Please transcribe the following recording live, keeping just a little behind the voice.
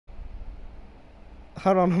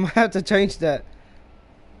Hold on, I'm gonna have to change that.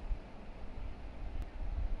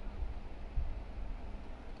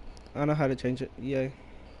 I know how to change it. Yay.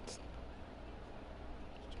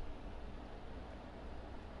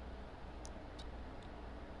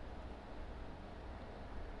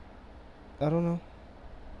 I don't know.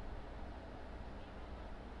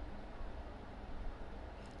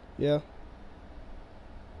 Yeah.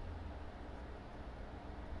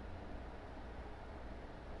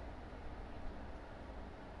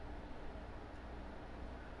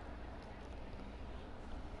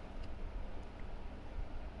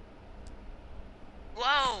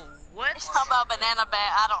 Whoa, what? It's talking about banana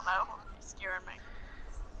bat. I don't know. It's scaring me.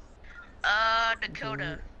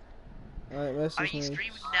 Dakota. Alright, message Are you me.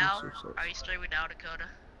 streaming now? Are you streaming now, Dakota?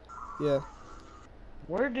 Yeah.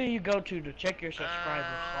 Where do you go to check your subscribers?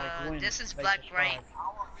 Like when this is they Black subscribe? Bright.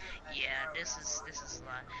 Yeah, this is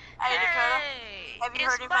live. Hey, Dakota. Have you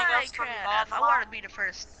heard anything else from your dad in a I while? want to be the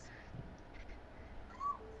first.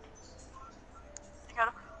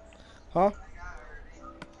 Dakota. Huh?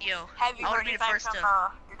 Yo, Have you I heard want to be the anything first from to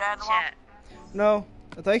your dad in a while? chat. No.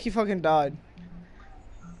 I think he fucking died.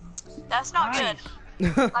 That's not Nice.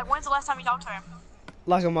 good. Like, when's the last time you talked to him?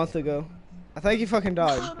 Like a month ago. I think he fucking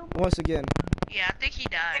died. Once again. Yeah, I think he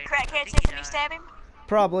died. Did crackhead Tiffany stab him?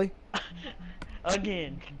 Probably.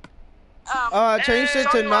 Again. I changed it to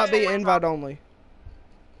Sorry, not be Lonzo. invite only.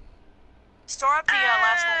 Store up the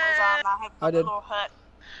last one was on. I have I a did. little hut.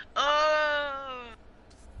 Oh.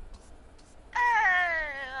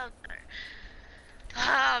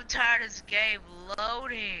 I'm tired of this game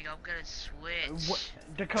loading. I'm gonna switch.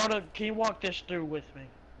 Dakota, can you walk this through with me?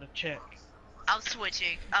 The check. I'm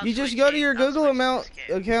switching. You just go to your Google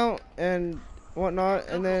account and whatnot,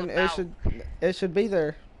 and then it should be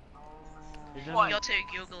there. What? Go to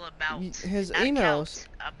Google about His emails.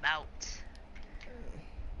 About.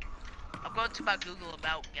 I'm going to my Google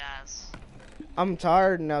about, guys. I'm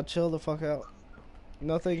tired now. Chill the fuck out.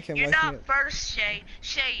 Nothing can You're wake me not up. first, Shane.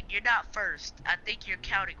 Shane, you're not first. I think you're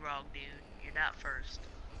counting wrong, dude. You're not first.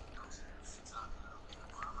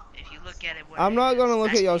 If you look at it, I'm not gonna look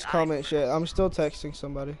at actually y'all's I'm comment shit. first. I'm still texting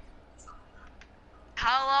somebody.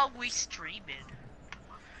 How long we streaming?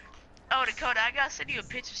 Oh, Dakota, I gotta send you a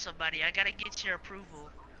picture of somebody. I gotta get your approval.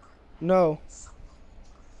 No.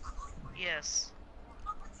 Yes.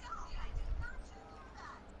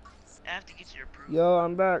 I have to get your approval. Yo,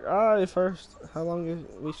 I'm back. Alright, first. How long is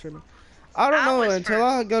we streaming? I don't know was until first.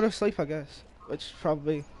 I go to sleep, I guess. Which is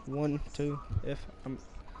probably 1, 2. If I'm,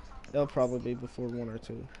 it'll probably be before 1 or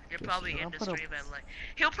 2. You're Just- probably in the stream at like.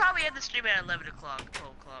 He'll probably end the stream at 11 o'clock,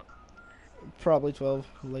 12 o'clock. Probably 12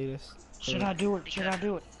 latest. Should I do it? Should I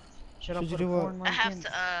do it? Should I Should you put do a what? porn I link have in?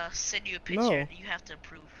 to send you a picture. No. You have to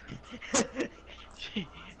approve.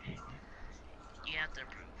 You have to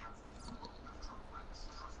approve.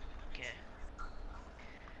 Okay.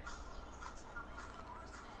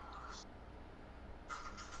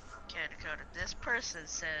 Okay, Dakota. This person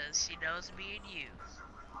says she knows me and you.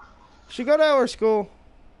 She go to our school.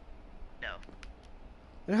 No.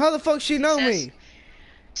 And how the fuck she know says- me?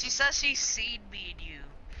 She says she's seen me and you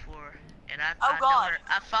before, and I Oh, know God. her.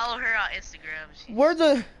 I follow her on Instagram. She's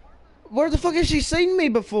Where the fuck has she seen me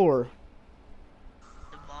before?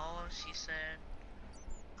 the mall. She said.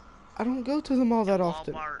 I don't go to the mall that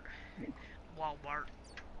often. Walmart.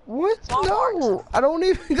 What? Walmart. No, I don't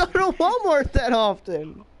even go to Walmart that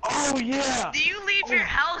often. Oh yeah. Do you leave your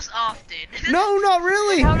house often? No, not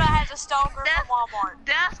really. Dakota has a stalker That's- from Walmart.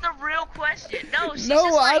 That's the real question. No, she's No,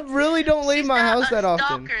 just I like, really don't leave she's my not house a that often.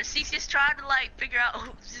 stalker. She's just trying to like figure out.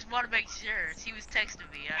 Just want to make sure. She was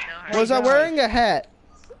texting me. I know her. Was I guys. wearing a hat?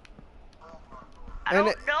 I and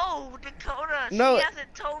don't know, Dakota. No. She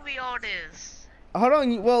hasn't told me all this. Hold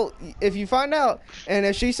on. Well, if you find out, and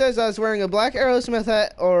if she says I was wearing a black Aerosmith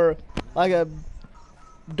hat or like a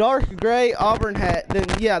dark gray Auburn hat, then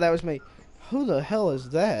yeah, that was me. Who the hell is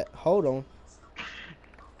that? Hold on.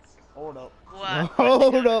 Hold up. What?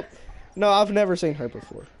 Hold up. No, I've never seen her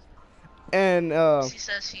before. And She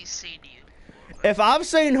says she's seen you. if I've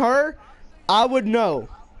seen her, I would know.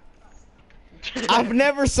 I've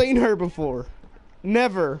never seen her before.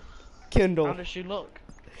 Never, How Kendall. does she look?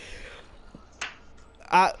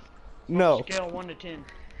 No. Scale 1 to 10.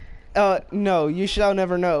 No, you shall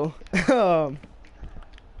never know.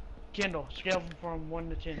 Kendall, scale from 1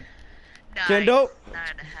 to 10. 9, Kendall? 9.5.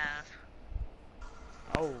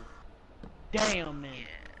 Oh. Damn, man.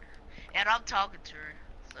 Yeah. And I'm talking to her.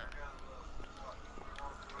 So.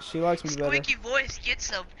 She likes me better. Squeaky voice, get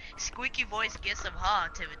some. Squeaky voice, get some. Ha,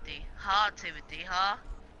 Timothy. Ha, Timothy. Ha.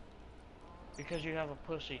 Because you have a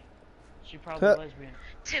pussy. She probably Huh. lesbian.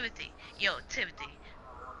 Timothy. Yo, Timothy.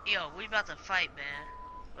 Yo, we about to fight, man.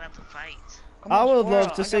 We about to fight. Come I on, would squirrel,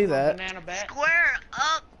 love to I see got my that. banana back. Square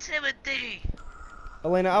up, Timothy.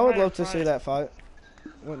 Elena, I I'm would not love to see afraid. that fight.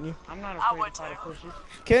 Wouldn't you? I'm not I afraid would to fight a too. pussy.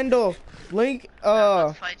 Kendall, link, I'm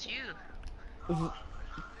about to fight you.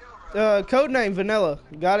 codename Vanilla.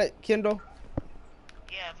 Got it, Kendall?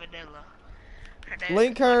 Yeah, Vanilla. Her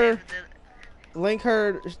Link her her. name Vanilla. Link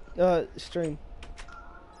her, stream.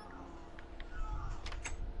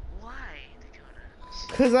 Why,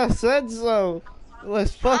 Dakota? Cause I said so.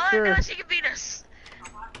 Let's fuck Oh, her. no, she can beat us.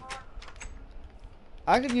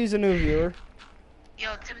 I could use a new viewer.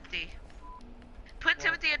 Yo, Timothy. Put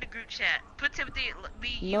Timothy in the group chat. Put Timothy,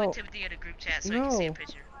 you No. and Timothy in the group chat so you can see a No.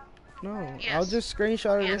 picture. No, I'll Yes. just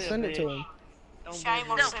screenshot it and Yes. send it to him. Don't Shame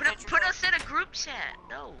be on a No, bitch. put us in a group chat.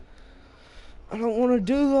 No. I don't want to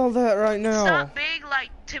do all that right now. Stop being like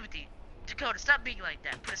Timothy. Dakota, stop being like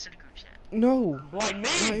that. Put us in the group chat. No. Like me,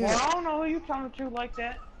 Oh, boy, yeah. I don't know who you talking to like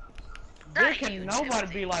that. Not There you, can nobody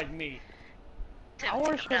Timothy. be like me. Timothy,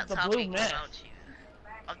 worship I'm not the blue talking mess. about you.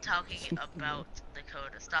 I'm talking about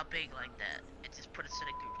Dakota. Stop being like that. And just put us in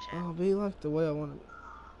a group chat. I'll be like the way I want it.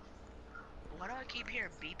 Why do I keep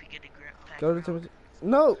hearing beeping in the background? Go to Timothy.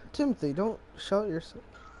 No, Timothy, don't shout yourself.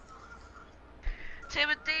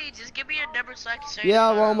 Timothy, just give me your number so I can show you.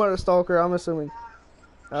 Yeah, the photo. Walmart stalker. I'm assuming.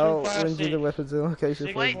 I'll 256. send you the weapons and location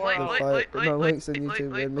for Wait, the wait, wait, fight. wait, No wait, links in wait,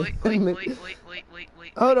 YouTube. wait, and wait, me- wait, wait, wait, wait, wait,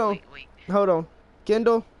 wait, Hold wait, on. wait, wait. Hold on,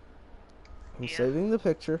 Kendall. I'm Yeah. saving the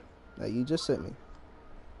picture that you just sent me.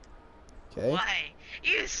 Okay. Why?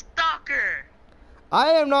 You stalker!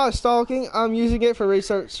 I am not stalking. I'm using it for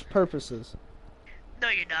research purposes. No,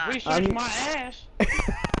 you're not. Research I'm- my ass. I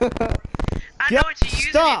know what you're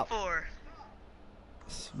using Stop. it for.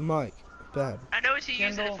 Mike, bad. I know what you're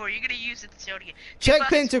using it Kendall. for. You're gonna use it to show it again. Check 2 bucks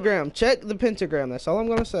pentagram. Check the pentagram. That's all I'm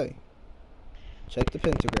gonna say. Check the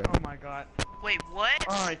pentagram. Oh my god. For, wait, what?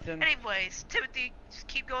 Alright then. Anyways, Timothy, just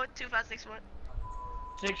keep going. 2561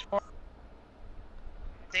 6-4.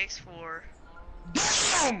 64.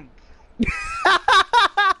 Damn!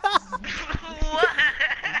 What?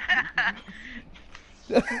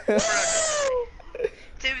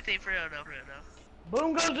 Timothy, for real, no, for real, no.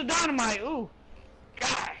 Boom goes the dynamite. Ooh.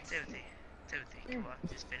 God. Timothy, come on,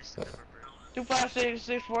 just finish the number, bro.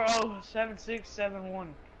 256-640-7671.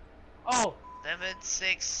 Oh,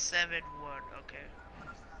 7671. Okay.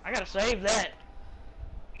 I gotta save that.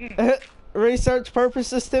 Research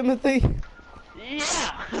purposes, Timothy.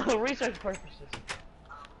 Yeah, research purposes.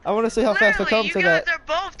 I want to see how fast I come you to guys that. are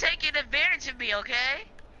both taking advantage of me, okay?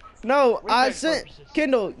 No, I Research sent purposes.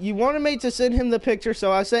 Kendall. You wanted me to send him the picture,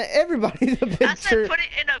 so I sent everybody the I picture. said put it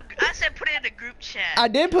in a group chat. I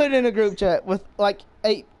did put it in a group chat with like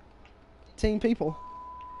 18 people.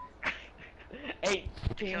 18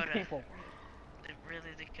 Dakota. people. Really,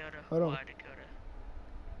 Dakota? Hold on. Why, Dakota?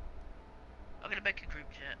 I'm gonna make a group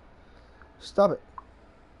chat. Stop it.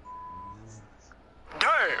 Damn!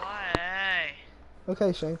 Why?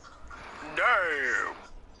 Okay, Shane. Damn!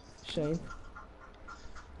 Shane.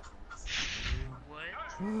 What?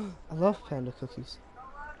 I love panda cookies.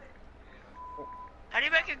 How do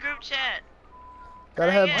you make a group chat?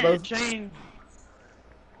 Gotta have Yeah. both. Shane.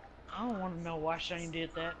 I don't want to know why Shane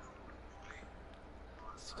did that.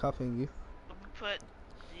 It's copying you. I'm gonna put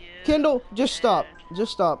you Kendall, just stop. and-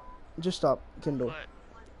 Just stop. Just stop, Kendall. What?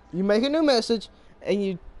 You make a new message and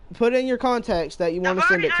you put in your contacts that you want to I've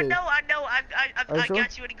send already, it to. I know. Are you I sure?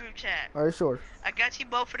 got you in the group chat. Are you sure? I got you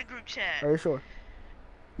both in the group chat. Are you sure?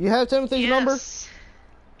 You have Timothy's number?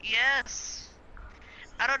 Yes.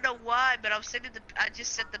 I don't know why, but I'm sending I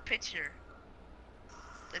just sent the picture.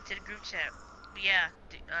 Into the group chat. Yeah,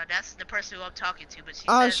 that's the person who I'm talking to, but she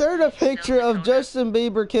I says shared a she knows picture of Dakota. Justin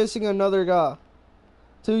Bieber kissing another guy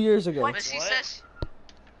 2 years ago. But she What? says...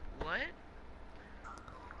 What?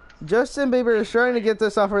 Justin Bieber is trying to get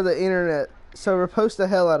this off of the internet, so repost the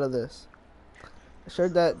hell out of this. I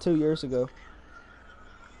shared that 2 years ago.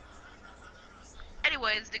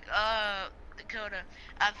 Anyways, Dakota,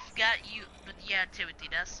 I've got you, but yeah, Timothy,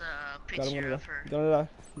 that's a Got him, picture of her. gonna die.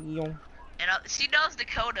 Yong. And she knows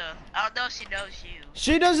Dakota. I don't know if she knows you.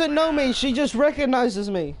 She doesn't know me, she just recognizes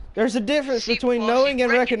me. There's a difference between knowing she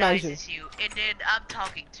and recognizing. recognizes you, and then I'm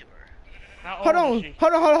talking to her. How Hold old on, is she?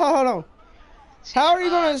 hold on. How are you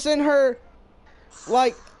gonna send her,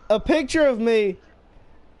 like, a picture of me,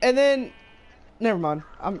 and then, never mind.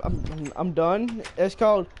 I'm done. It's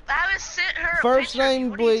called I haven't sent her a first picture of you. name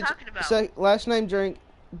What are you bleach, talking about? last name drink,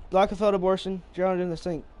 like a failed abortion, drowned in the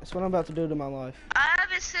sink. That's what I'm about to do to my life. I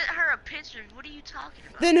haven't sent her a picture. What are you talking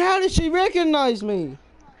about? Then how did she recognize me?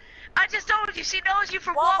 I just told you, she knows you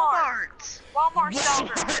from Walmart. Walmart. Walmart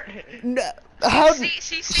stalker. No, how?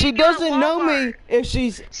 She She doesn't know me if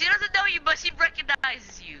she's. She doesn't know you, but she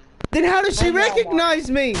recognizes you. Then how does she From Walmart. recognize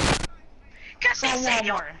me? Cause she seen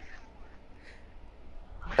you. Walmart.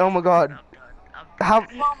 Oh my God. How?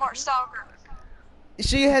 Walmart stalker.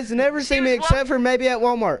 She has never seen me was except for maybe at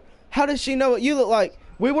Walmart. How does she know what you look like?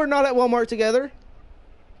 We were not at Walmart together.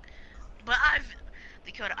 But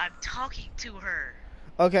Dakota, I'm talking to her.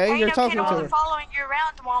 Okay, Hey, you're no talking kid to wasn't her. following you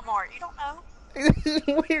around to Walmart. You don't know. This is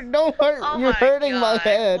weird. Don't hurt. Oh You're my hurting my God.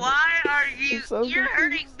 head. Why are you? I'm so You're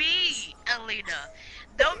hurting me, Alina.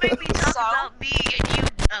 Don't make me talk So? about me and you,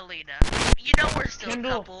 Alina. You know we're still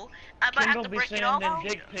Kendall- a couple. I might have Kendall to be break it off. sending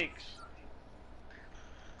dick pics.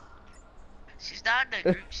 She's not in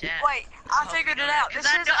the group chat. Wait, I figured it out. This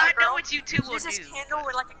 'Cause is I a girl. know what you two will This is do. Kendall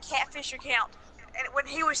with like a catfish account, and when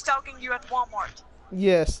he was stalking you at Walmart.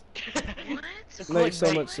 Yes, What? makes so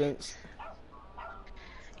Clickbait. much sense.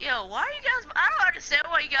 Yo, why are you guys? I don't understand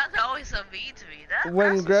why you guys are always so mean to me.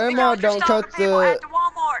 When That's Grandma Because you're don't stalking cut people the at the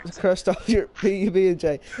Walmart. crust off your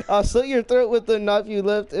PB&J, I'll slit your throat with the knife you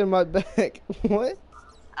left in my back. What?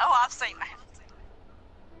 Oh, I've seen that.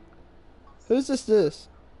 Who's this?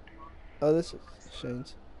 Oh, this is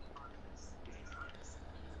Shane's.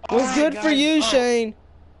 Well, Alright, good for guys. you, Oh, Shane.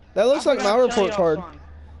 That looks I like my forgot to tell report card. y'all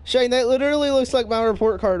Shane, that literally looks like my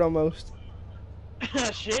report card almost.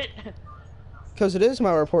 something. Shit. Because it is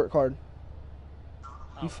my report card.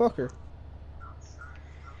 You fucker.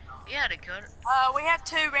 yeah, Dakota. We have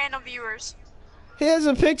 2 random viewers. He has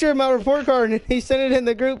a picture of my report card and he sent it in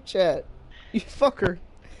the group chat. You fucker.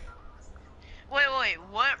 Wait,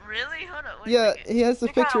 what? Really? Hold on. Wait a Yeah, second. he has the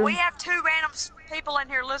Dakota, picture. we have 2 random people in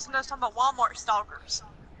here listening to us talking about Walmart stalkers.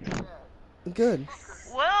 Good.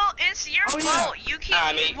 Well, it's your Oh, yeah. fault. You can't.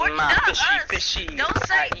 I'm eating We're my not fishy, us. fishy. Don't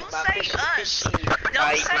say. I eat Don't my say fishy, us. fishy. Don't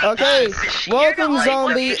I eat say my Okay, us. fishy. You're the welcome only one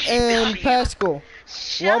Zombie fishy, and fishy. Pascal.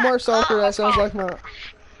 Shut Walmart stalker, up. that sounds like my...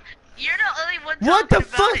 You're the only one What the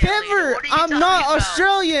talking about fuck it, Alina. ever? What are you I'm talking not about?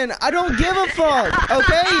 Australian. I don't give a fuck,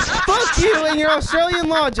 okay? Fuck you and your Australian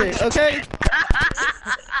logic, okay?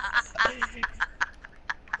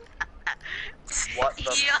 What the Yo.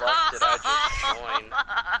 fuck did I just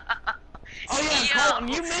join? Oh yeah, Yo. Colton,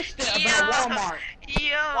 you missed it Yo. about Walmart.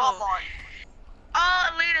 Yo. Walmart.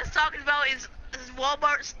 All Alina's talking about is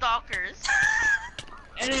Walmart stalkers.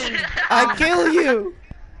 And then I kill you.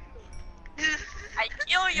 I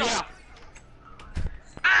kill you. yeah,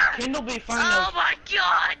 Ah! Kendall be finding Oh those. my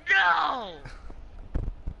god, no!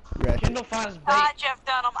 Ratchet. Kendall finds bait. Hi, Jeff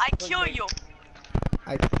Dunham. I kill you.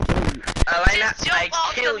 I kill you. Elena, Just jump I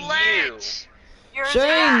off kill the you. ledge! You're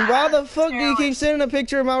Shane, why the fuck do you Terrorist. keep sending a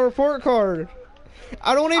picture of my report card?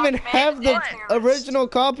 I don't even man, have the what? original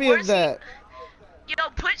copy Where's of he? that. Yo,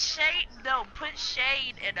 put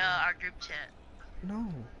Shade in our group chat. No.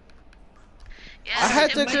 Yeah, I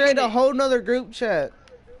had to and create a whole nother group chat.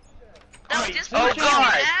 No, Alright, just so you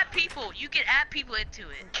God. can add people. You can add people into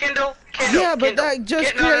it. Kindle. Yeah, but Kindle. that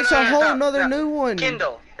just No, no, creates no, a no, whole no, nother no. new one.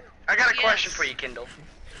 Kindle, I got a Yes. question for you, Kindle.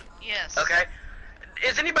 Yes. Okay.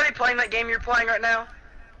 Is anybody playing that game you're playing right now?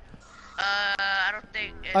 I don't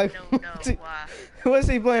think. I- No. Why? Was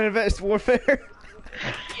he playing Advanced Warfare?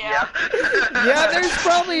 Yeah. Yeah, there's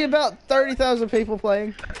probably about 30,000 people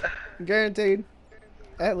playing. Guaranteed.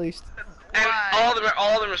 At least. And Why?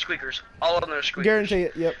 all of them are squeakers. All of them are squeakers. Guarantee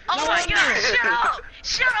it, yep. Oh No, my I god! know. Shut up!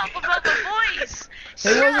 Shut up about the voice!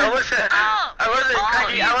 Hey, Shut I wasn't- wasn't. up! I wasn't Oh,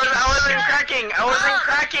 cracking. you I wasn't shut cracking. I wasn't up.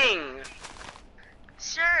 cracking.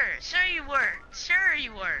 Sure you were. Sure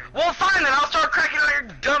you were. Well, fine then. I'll start cracking on your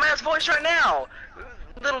dumbass voice right now.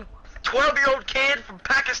 Little 12-year-old kid from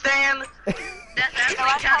Pakistan. That's actually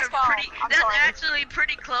that's kind of Pascal. pretty. I'm That's sorry. actually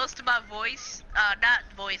pretty close to my voice. Not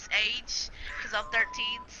voice age, because I'm 13.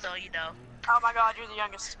 So you know. Oh my god, you're the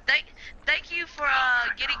youngest. Thank you for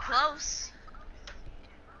getting close.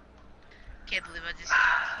 Can't believe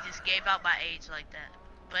I just gave out my age like that.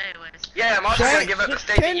 But anyways. Yeah, I'm also gonna give up the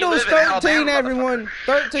state that you Kendall's live in, 13, Alabama, everyone.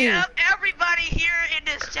 13. Yep, everybody here in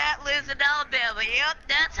this chat lives in Alabama. Yep,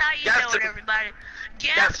 that's how you That's know it, the- everybody. that's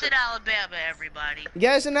Gas in the- Alabama, everybody.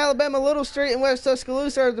 Yes, in Alabama, Little Street and West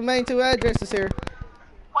Tuscaloosa are the main 2 addresses here.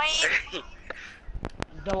 Wait.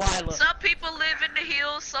 Delilah. Some people live in the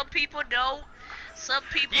hills, some people don't. Some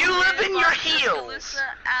people You live in your on hills. Tuscaloosa,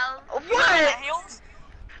 The What? hills?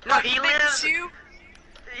 No, he Big lives. shoe?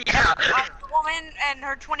 Yeah. The woman and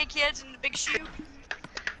her 20 kids in the big shoe?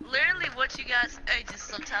 Literally, what you guys ages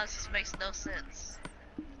sometimes just makes no sense.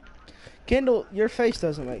 Kendall, your face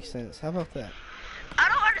doesn't make sense. How about that? I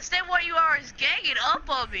don't understand why you are ganging up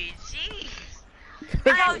on me. Jeez.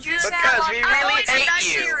 No, you sound Because like we I'm really only the hate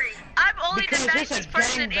nice you. Siri. I'm only Because the it's a nicest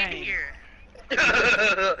person in gangbang. here. Yeah,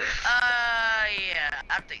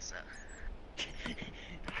 I think so.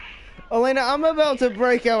 Elena, I'm about to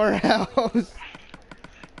break our house.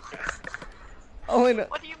 Elena,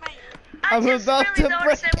 What do you mean? I'm I just about really to don't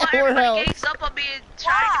break understand why our everybody house. gangs up on me and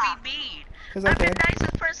trying to be mean. Cause I I'm the can.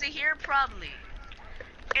 nicest person here, probably.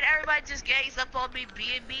 And everybody just gangs up on me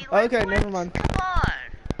being mean. Like, Okay, what? never mind. Come on.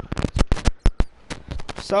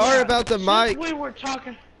 Sorry Yeah, about the mic. We were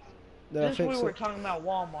talking. Did I Since we fix were it? talking about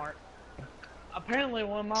Walmart, apparently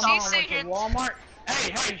when my She's mom went to singing. Walmart,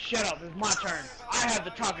 hey, shut up, it's my turn. I have the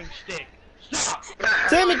talking stick. Stop.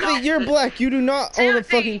 Timothy, you're black. You do not own a Timothy,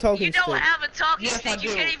 fucking talking you don't stick. have a talking Yes, I stick. You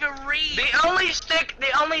do. can't even read. The only stick that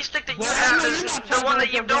you Well, have you're is not the talking one with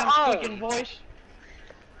that you your don't damn speaking own. voice.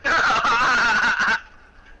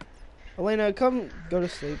 Elena, come go to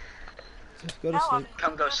sleep. Just go to No, sleep.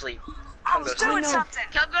 Come go sleep. I was go doing sleep. something.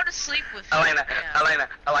 Come go to sleep with me. Elena, Yeah.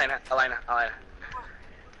 Elena.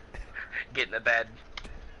 Get in the bed.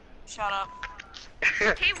 Shut up.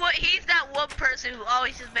 He's that one person who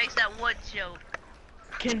always just makes that one joke.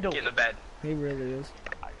 Kindle. Get in the bed. He really is.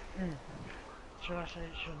 Should I say it?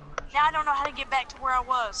 Shouldn't I? Now I don't know how to get back to where I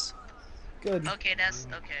was. Good. Okay, that's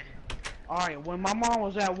okay. Alright, when my mom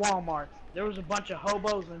was at Walmart, there was a bunch of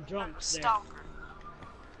hobos and drunks there. Stalker.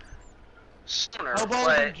 Stoner. Hobos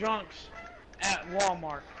What? and drunks at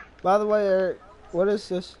Walmart. By the way, Eric, what is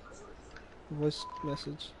this voice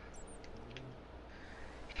message?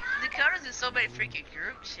 Dakota's in so many freaking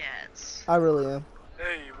group chats. I really am.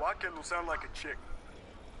 Hey, why Kendall sound like a chick?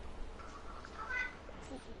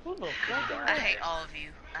 Who the fuck I hate all of you.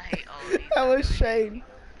 I hate all of you. That was Shane.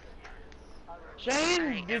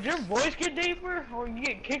 Shane, did your voice get deeper, or you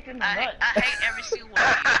get kicked in the I nuts? hate every single one of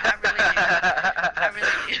you. I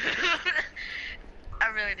really do. I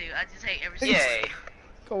really do. I just hate every single one. Yay.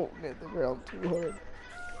 Colt hit the ground too hard.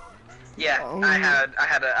 Yeah, Oh. I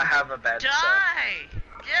have a bed. So. Die!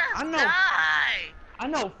 Just I know. die! I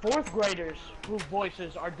know 4th graders whose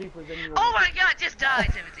voices are deeper than yours. Oh my god, just die,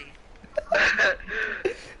 Timothy.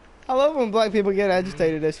 I love when black people get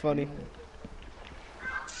agitated. It's funny.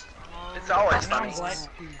 It's always I'm funny. black.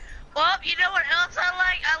 Well, you know what else I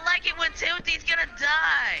like? I like it when Timothy's gonna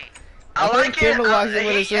die. I think Kendall likes it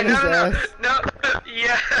when it's in his ass. No,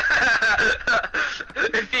 yeah.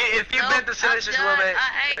 if you bent the sentence just a little bit.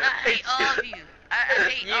 I hate all of you. I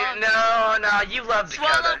hate all of you. No, you love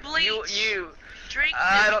Swallow Dakota. bleach. You. Drink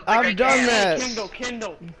I don't think I've I done can. that.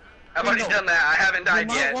 Kindle. I've already done that. I haven't You died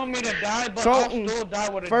might yet. want me to die, but Colton, I'll still die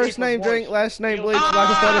with a First deeper name voice. drink, last name You'll- bleach, like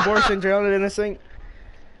a failed abortion, drowned it in a sink.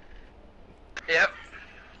 Yep.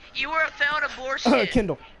 You were a failed abortion.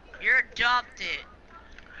 Kendall. You're adopted.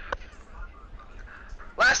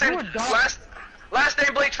 Last name, You were dumb. last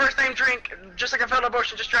name bleach, first name drink. Just like a failed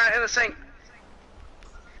abortion, just try it in the sink.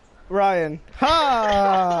 Ryan.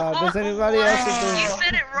 Ha! Does anybody else You agree?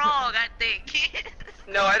 said it wrong, I think.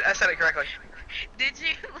 No, I said it correctly. Did you?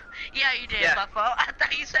 Yeah, you did. Yeah. My fault. I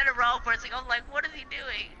thought you said it wrong for a second. I was like, what is he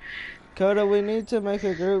doing? Coda, we need to make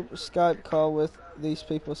a group Skype call with these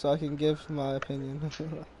people so I can give my opinion.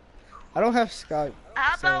 I don't have Skype.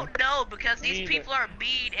 How so- about no? Because these Me either. people are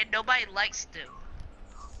mean and nobody likes them.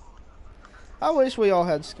 I wish we all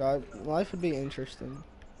had Skype. Life would be interesting.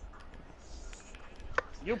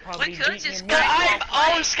 You'll probably We could beat just me. I've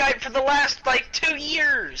owned Skype for the last like 2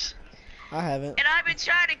 years. I haven't. And I've been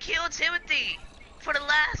trying to kill Timothy for the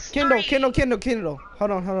last Kindle, 3. Kindle.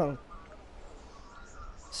 Hold on.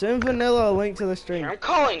 Send Vanilla a link to the stream. I'm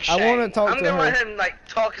calling I Shane. wanna talk I'm to gonna her. let him like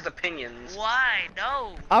talk his opinions. Why?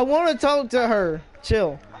 No. I want to talk to her.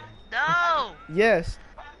 Chill. No. Yes.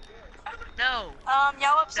 No.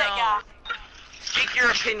 Y'all upset No. guy. Speak your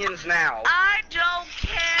opinions now. I don't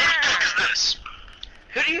care.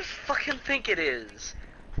 Who do you fucking think it is?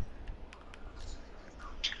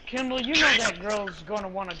 Kendall, you know that girl's gonna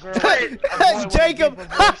want a girl. Hey, a boy with a Jacob.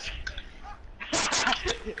 deeper voice.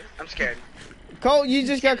 I'm scared. Cole, you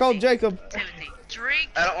just got called Jacob. Timothy, drink.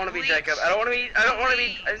 I don't want to be bleach, Jacob. I don't want to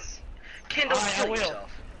be. please. Kindle, Alright, I kill will.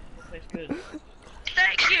 yourself. That's good.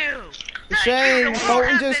 Thank you. Thank Shane, you. The world Colton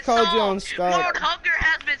has just been called you on solved. Skype. World hunger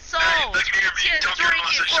has been solved. Just drink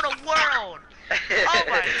it for the world. Oh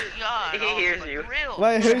my god. He hears my you. grill.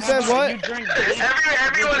 Wait, who How said about what? you drink bleach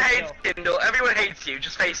Everyone with hates yourself? Kindle. Everyone hates you.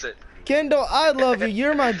 Just face it. Kendall, I love you.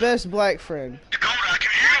 You're my best black friend.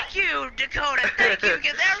 Thank you, Dakota. Thank you,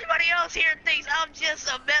 because everybody else here thinks I'm just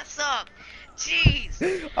a mess up. Jeez.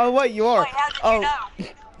 Oh wait, you are. Wait, how did you Oh, know?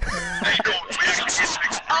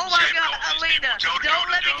 Oh my god, Alina, don't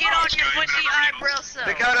let me get on your bushy eyebrow stuff.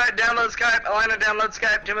 Dakota, download Skype. Alina, download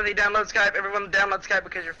Skype. Timothy, download Skype. Everyone, download Skype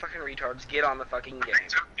because you're fucking retards. Get on the fucking game.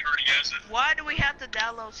 Why do we have to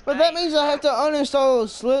download Skype? But that means I have to uninstall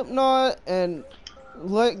Slipknot and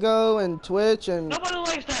Let Go and Twitch and. Nobody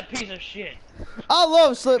likes that piece of shit. I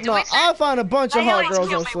love Slipknot. say- I find a bunch of Hey, hot Alex, girls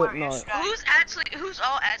tell on me where you're Slipknot. Skype. Who's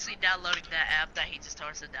all actually downloading that app that he just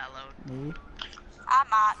told us to download? Me. I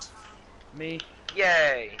might. Me.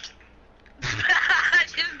 Yay. I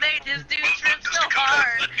just made this dude trip so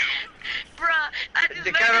hard. Bruh, I just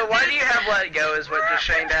made Dakota, this why dude- do you have Let Go is what just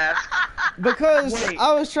Shane asked. Because Wait.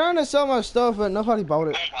 I was trying to sell my stuff, but nobody bought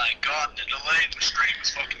it. Oh my god, the delay in the stream is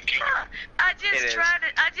fucking killer. I It just is.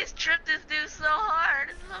 I just tripped this dude so hard.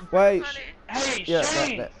 It's so Wait. funny. Hey, Yeah,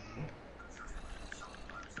 Shane. that.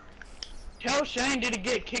 Tell Shane did he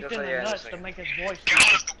get kicked Just in like- the yeah, nuts just to like- make his voice. God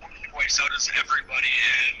has the one voice, so does everybody,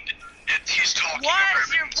 and he's talking Why over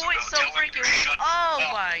is your everything, voice so tell him to freaking? shut Oh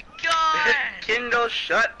up. my god! Kindle,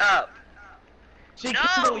 shut up. See, No.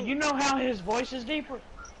 Kendall, you know how his voice is deeper?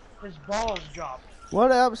 His balls drop.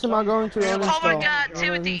 What apps am I going to uninstall? Oh my god,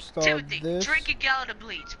 Timothy, Uninstall Timothy, this. drink a gallon of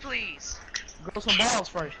bleach, please. Grow some balls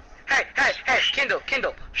first. Hey, Kindle,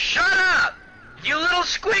 shut up! You little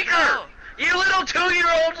squeaker! No. You little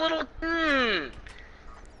 2-year-old little I'm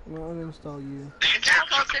gonna uninstall you. Is that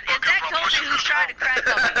Colton who's trying to crack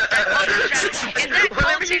on me? Is that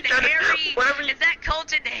Whatever you Colton try to- Harry? whatever you- Is that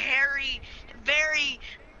Colton Harry? Very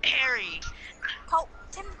Harry. Cole,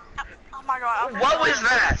 Tim. Oh my god. What was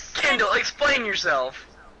that? Kindle, explain yourself.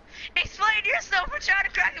 Explain yourself for trying to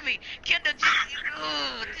crack at me. Kendall, just,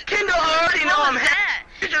 Kindle, I already know what I'm was that?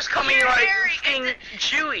 You just call me You're like Harry, fucking and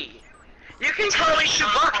Chewy. You can call me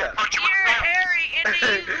Chewbacca. You're Harry, and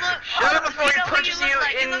then you look. Shut up before he know who punches you you look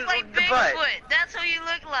like? in You look like the butt. Bigfoot. That's who you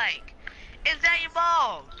look like. Is that your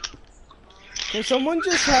balls? Can someone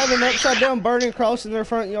just have an upside down burning cross in their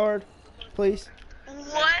front yard, please?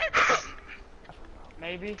 What?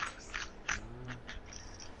 Maybe.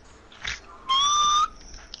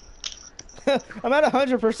 I'm at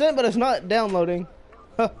 100%, but it's not downloading.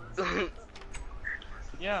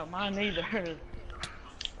 Yeah, mine neither. Yeah,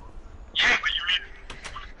 but you mean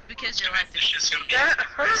Because you're like this shit's gonna be That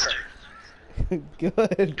hurt.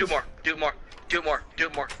 Good. Do more. Kill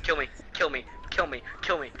me.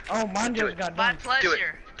 Oh, mine Do just it. got my done.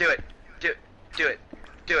 pleasure. Do it.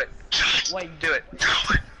 Wait. Do it.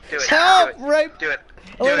 Help! Rape! Do it.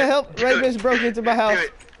 Elena, help! Do Rapist it. broke into my house.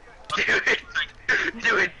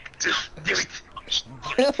 Do it.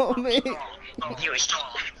 Help me!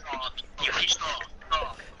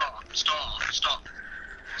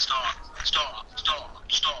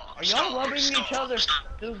 Are y'all rubbing each other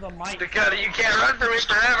through the mic? Dakota, you can't run from me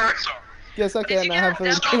forever. Yes, I Did you can. I get have a food.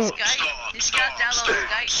 download Skype? Did you guys download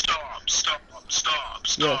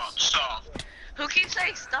Skype? Yes. Who keeps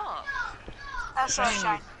saying stop? That's so Shane.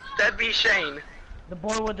 Shane. That'd be Shane. The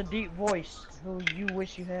boy with the deep voice, who you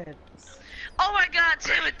wish you had. Oh my god,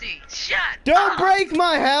 Timothy! Shut Don't up! break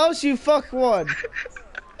my house, you fuckwad!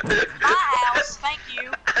 My house, thank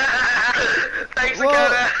you. Thanks, Well-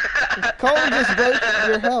 Dakota. Colin just broke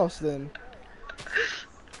your house then.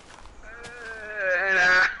 And,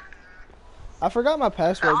 I forgot my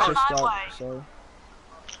password to On my Skype, way. so.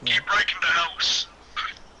 Keep breaking the house.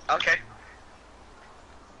 okay.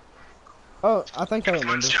 Oh, I think I If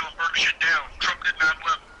remember. Flintstone burn shit down, Trump did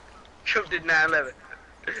 9/11. Trump did 9/11.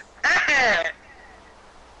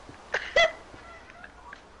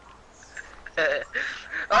 I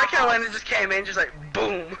like how Lennon just came in, just like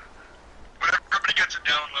boom. When everybody gets it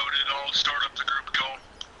downloaded, I'll start up the group going.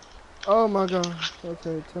 Oh my god.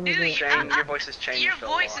 Okay, tell me Dude, that. Shane, your voice has changed. Your a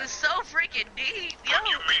voice lot. is so freaking deep, yo. Fuck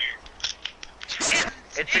you mean?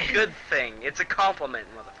 It's a good thing. It's a compliment,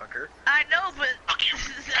 motherfucker. I know, but Fuck you mean?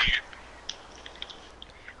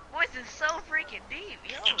 voice is so freaking deep,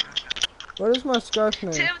 yo. What is my Skype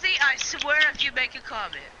name? Timothy, I swear if you make a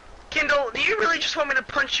comment. Kendall, do you really just want me to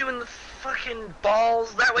punch you in the fucking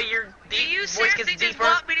balls? That way your Do you voice seriously gets just deeper?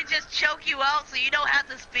 want me to just choke you out so you don't have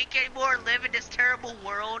to speak anymore and live in this terrible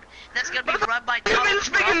world that's gonna be run by You've Donald been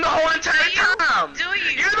speaking Trump? the whole entire Do you? time. Do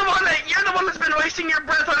you? You're the one that's been wasting your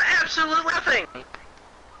breath on absolutely nothing. You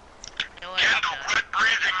know what, Kendall, I'm done. quit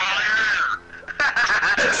breathing my air.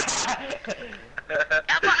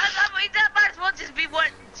 I mean, that might as well just be what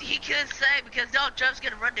he could say because Donald Trump's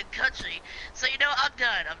gonna run the country. So you know, I'm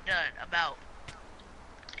done. I'm out.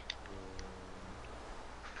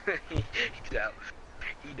 He's out.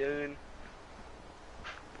 He done.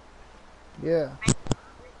 Yeah.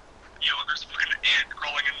 Yo, there's fucking ant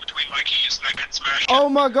crawling in between my keys and I get smashed. Oh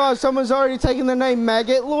my god, someone's already taken the name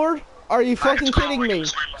Maggot Lord? Are you fucking kidding me?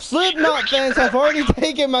 Slipknot fans have already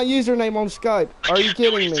taken my username on Skype. Are you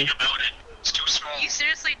kidding me? Anything about it. It's too small. You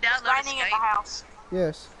seriously downloaded Dining in the Skype? house.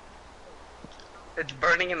 Yes. It's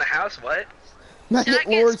burning in the house. What? Maggot I get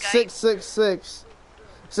Lord Skype? 666.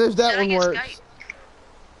 See if that Should I one get works. Skype?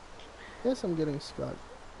 Yes, I'm getting Skype.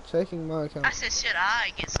 Checking my account. I said, should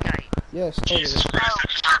I get Skype? Yes, totally. Jesus Christ, I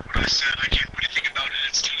just heard what I said. I can't do anything about it.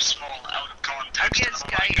 It's too small, out of context. get Oh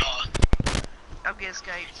my Skype. god. I'm getting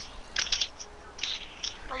Skype.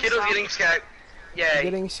 Please Kiddo's don't. getting Skype. Yay.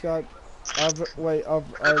 Getting Skype. I've already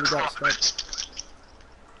got Skype.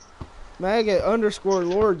 Maggot _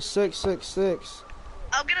 Lord 666.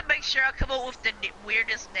 I'm gonna make sure I come up with the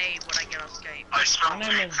weirdest name when I get on Skype. I smell My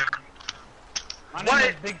name is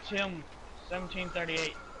What? Big Tim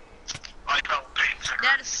 1738. I smell pain.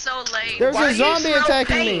 That is so lame. There's Why a do you zombie smell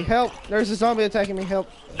attacking me. pain? Help. There's a zombie attacking me. Help.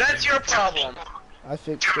 That's your problem. I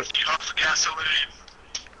fixed Timothy, it. off the gasoline.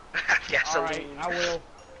 Gasoline. Alright, I will.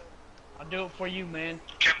 I'll do it for you, man.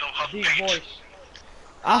 Kendall, huff Deep paint. voice.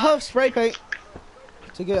 I huff spray paint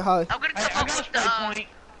to get high. I'm gonna Hey, come I up got with spray the. point.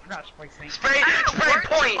 I got spray paint. Spray, I gotta spray work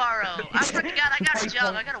point. tomorrow. I forgot I got a Spray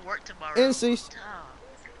job. point. I gotta work tomorrow. NC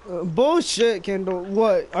Oh. bullshit, Kendall.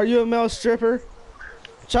 What? Are you a male stripper?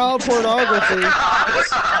 Child pornography. No. I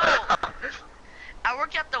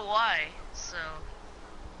work at the Y, so.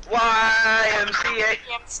 YMCA.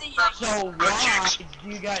 MC. So why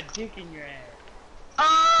you got dick in your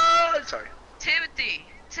ass? Sorry. Timothy,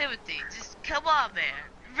 just come on, man.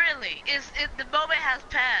 Really, the moment has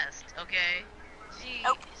passed, okay? Jeez.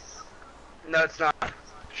 Nope. No, it's not.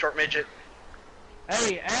 Short midget.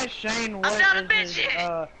 Hey, ask Shane what not a is his,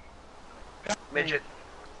 midget. Midget.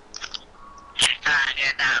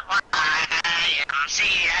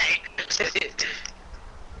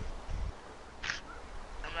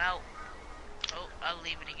 I'm out. Oh, I'll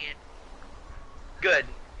leave it again. Good.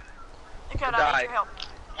 Okay, I Die. need your help.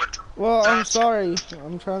 What? Well, I'm sorry.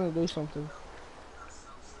 I'm trying to do something.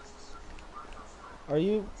 Are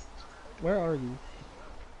you? Where are you?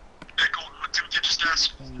 Echo, what Timothy just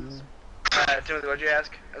asked. Oh, yeah. Timothy, what'd you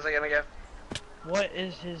ask? As I gonna go. what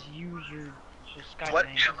is his user his Skype What?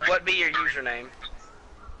 name? What be your username?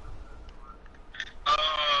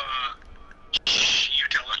 You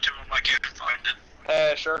tell it to him, I can't find it.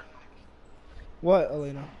 Sure. What,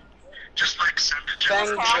 Elena? Just like send it to Fang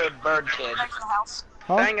him. the bird kid. Back to the house.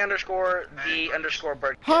 Huh? Fang _ the _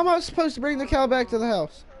 bird How am I supposed to bring the cow back to the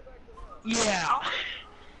house? Yeah.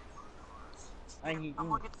 I'm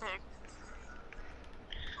gonna get the pig.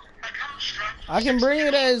 I can bring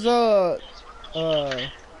it as raw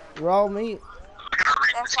meat.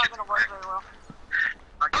 That's not gonna work very well.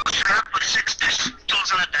 I go strap with 6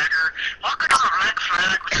 pistols and a dagger. Walk into the rack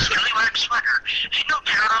flag with a skelly wax swagger. Ain't no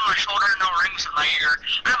parrot on my shoulder, no rings in my ear.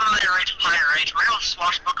 I'm a later-age pirate, real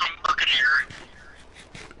swashbuckling buccaneer.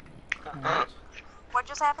 What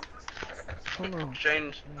just happened? Hold on.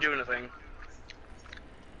 Shane's doing a thing.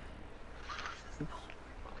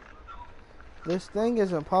 This thing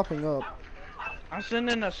isn't popping up. I'm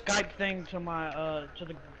sending a Skype thing to my to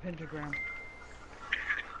the pentagram.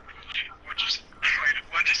 What'd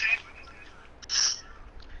you say?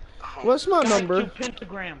 What's my Skype number? to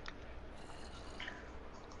pentagram.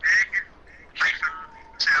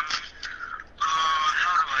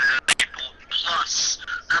 How do I add people? Plus.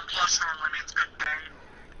 That plus normally means good thing.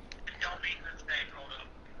 It don't mean good thing. Hold up.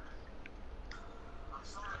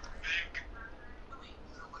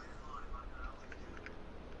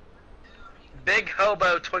 Big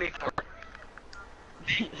Hobo 24.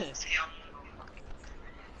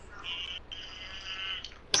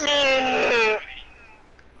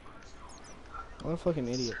 I'm a fucking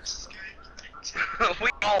idiot. We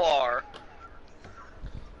all are.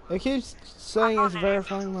 It keeps saying it's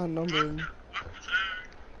verifying my number.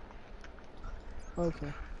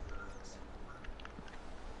 Okay.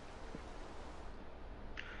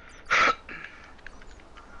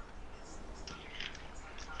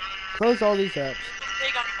 Close all these apps.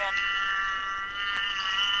 Pig on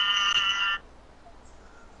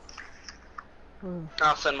your bed.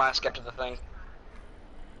 I'll send my skip to the thing.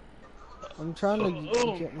 I'm trying to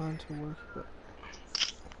get mine to work. But...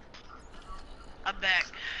 I'm back.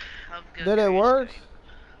 I'm good. Did it work?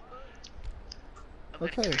 I'm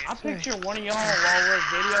gonna Okay. create- I picture one of y'all while we're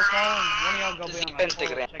video calling, one of y'all gonna be on the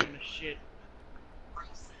Instagram. toilet taking a shit.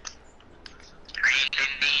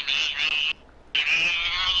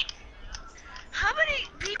 How many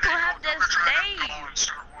people have this name?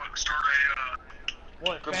 Start a,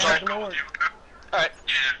 What? Good Fast try. Lord. Alright.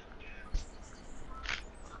 yeah.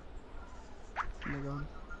 Oh my god.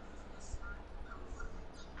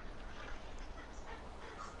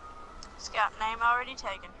 Scout name already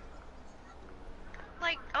taken.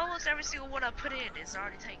 Like, almost every single one I put in is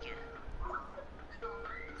already taken.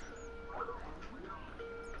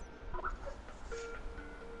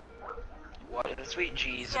 What in the sweet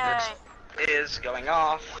Jesus Yay. is going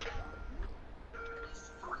off?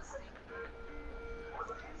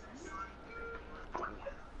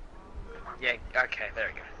 Yeah, okay,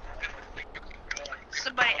 there we go.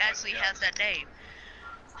 Somebody actually has that name.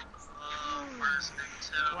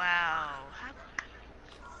 Wow.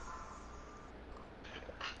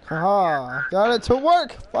 Haha, got it to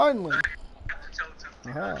work, finally.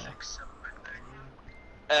 Haha.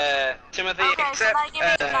 Timothy, Okay, accept, somebody give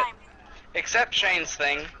me the name. accept Shane's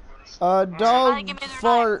thing. Dog give me their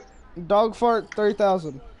fart, dog fart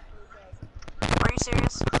 3000. Are you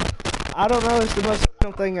serious? I don't know, it's the most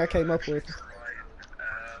random thing I came up with.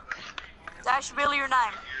 That should be your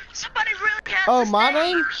name. Somebody really has Oh, this my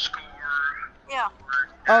name? Yeah.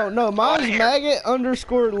 Oh, no, mine's here. maggot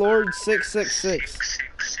underscore lord 666.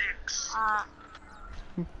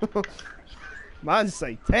 Mine's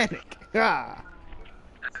satanic. Ah.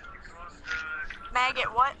 Maggot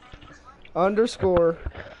what? Underscore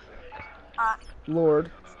Uh,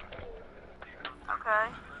 lord okay.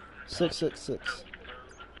 666.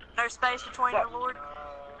 No space between your lord.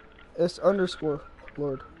 It's underscore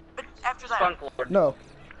lord. But after that. Funk Lord. No.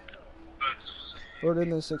 Lord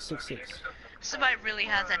and then 666. Somebody really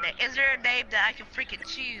has that name. Is there a name that I can freaking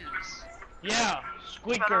choose? Yeah,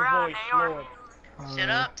 squeaker Alright, voice, they are. Lord. Shut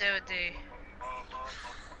up, Timothy.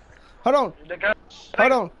 Hold on.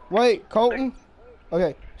 Hold on. Wait, Colton.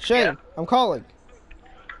 Okay, Shane, Yeah? I'm calling.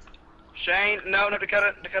 Shane, no,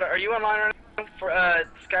 Dakota, are you online right now for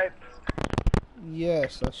Skype?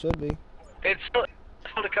 Yes, I should be. It's still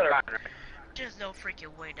Dakota right now. There's no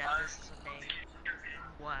freaking way that this is a name.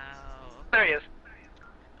 Wow. There he is.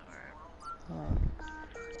 Alright.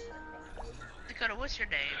 Dakota, what's your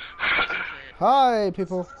name? Hi,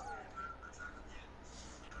 people.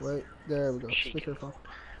 Wait, there we go. Speakerphone.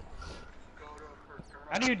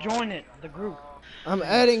 How do you join it, the group? I'm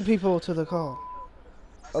adding people to the call.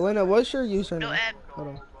 Elena, what's your username? No, add. Hold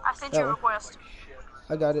on. I sent That you a one. request.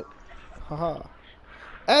 I got it. Haha.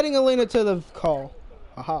 Adding Elena to the call.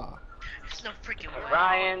 Haha. There's no freaking way.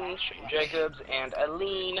 Ryan, Shane Jacobs, and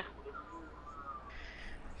Aline.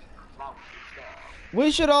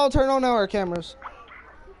 We should all turn on our cameras.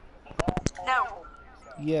 No.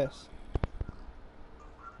 Yes.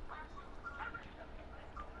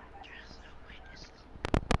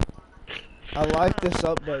 I like this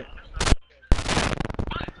update.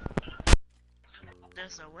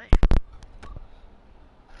 There's no way.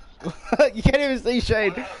 You can't even see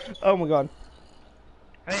Shane. Oh my god.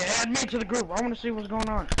 Hey, add me to the group. I want to see what's going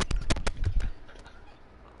on.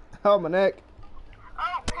 Oh, my neck.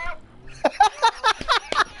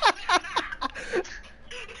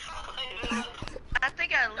 I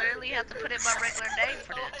think I literally have to put in my regular name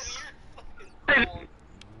for this.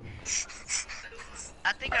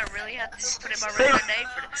 I think I really have to just put in my regular name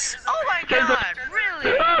for this. Oh my god,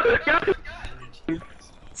 really?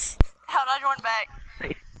 How'd I join back?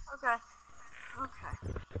 Okay. Okay.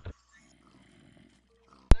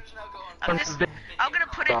 I'm gonna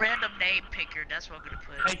put in random name picker. That's what I'm gonna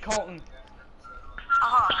put. Hey, Colton.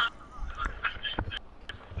 Uh-huh.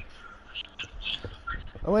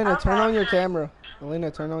 Elena, turn on your camera.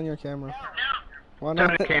 Elena, turn on your camera. Why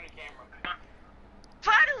not?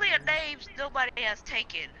 Finally, a name nobody has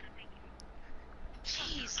taken.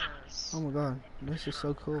 Jesus. Oh my god, this is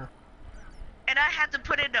so cool. And I had to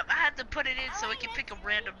put it in so it can pick a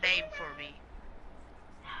random name for me.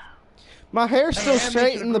 My hair's Hey, still add me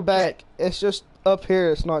straight to the in the group back. It's just up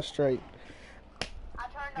here, it's not straight.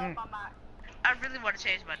 I really want to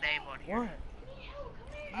change my name on here. What?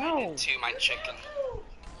 No. To my chicken.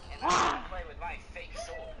 Ah. Play with my fake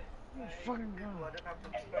sword. Oh, fucking God.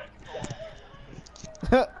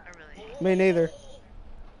 I really hate Me neither. this.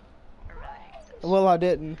 Well, I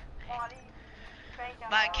didn't.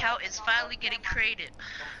 My account is finally getting created.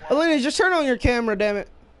 Elena, just turn on your camera, damn it.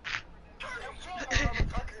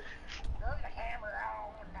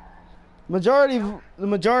 The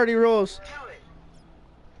majority rules.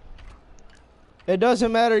 It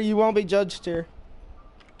doesn't matter, you won't be judged here.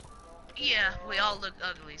 Yeah, we all look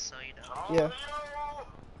ugly, so you know. Yeah.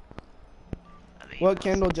 I mean, What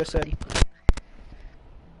Kendall just said.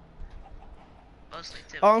 mostly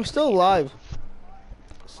Tim. Oh, I'm still live.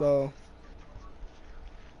 So.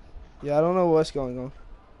 Yeah, I don't know what's going on.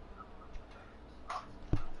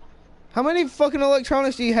 How many fucking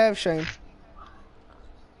electronics do you have, Shane?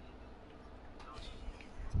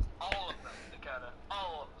 All of them, Dakota.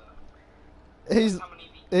 All of them.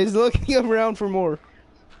 He's looking around for more.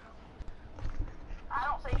 I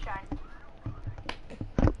don't see Shane.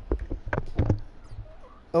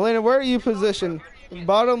 Elena, where are you positioned?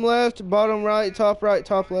 Bottom left, bottom right, top left.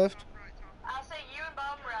 I say you in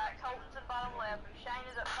bottom right, Colton's in bottom left, and Shane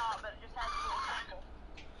is up top, but it just has to be simple.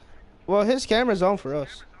 Well, his camera's on for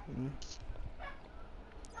us.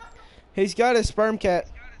 He's got his sperm cat.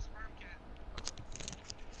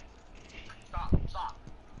 Stop.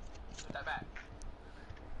 Put that back.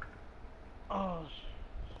 Oh,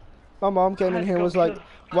 My mom came in here and was like,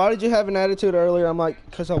 why did you have an attitude earlier? I'm like,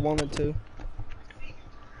 because I wanted to.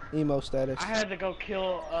 Emo status. I had to go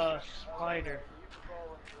kill a spider.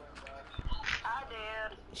 I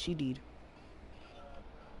did. She did.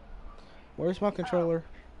 Where's my controller?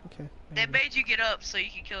 Okay. They made you get up so you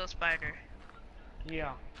can kill a spider.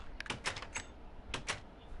 Yeah.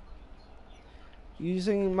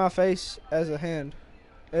 Using my face as a hand.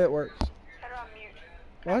 It works. Put it on mute.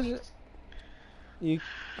 Why is it? You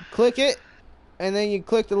click it, and then you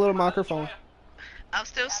click the little microphone. I'm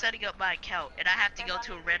still setting up my account, and I have to go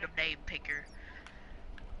to a random name picker.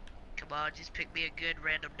 Come on, just pick me a good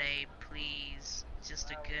random name, please. Just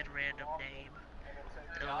a good random name.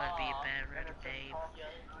 Don't let me be a bad random name.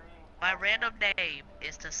 My random name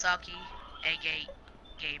is Tasaki A8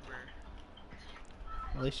 Gamer.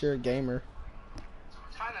 At least you're a gamer.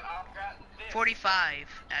 45,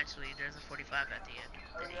 actually. There's a 45 at the end.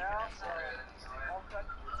 Didn't even know that.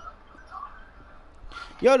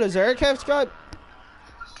 Yo, does Eric have Skype?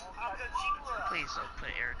 Please don't put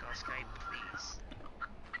Eric on Skype, please.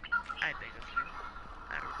 I beg of you.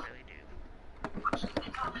 I really do.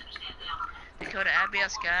 Dakota, add me on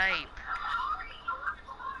Skype.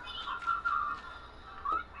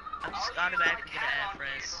 I'm just automatically gonna add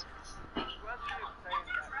friends.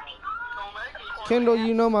 Kendall,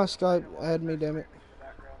 you know my Skype. Add me, damn it.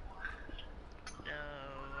 No.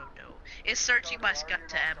 It's searching my Skype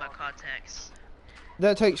to add my contacts.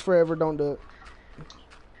 That takes forever. Don't do it.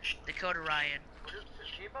 Dakota Ryan.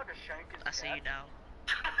 I see you now.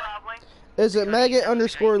 Probably. Is it maggot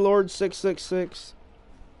underscore Lord 666?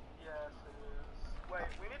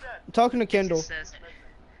 I'm talking to Kendall. It says,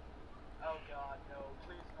 Oh God, no!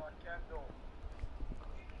 Please not Kendall.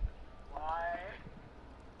 Why?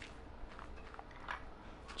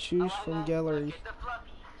 Choose from gallery.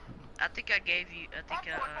 I think I gave you. I think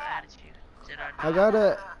I added you. Did I? I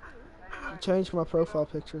gotta change my profile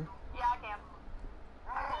picture. Yeah, I can.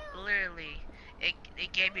 Literally, it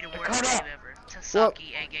gave me the worst name ever.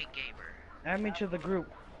 Tasaki A8 Gamer. Add me to the group.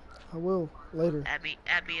 I will later. Add me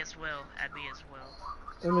as well. Add me as well.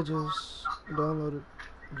 Images downloaded.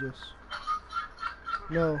 Yes.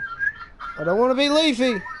 No. I don't want to be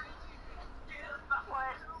Leafy. What?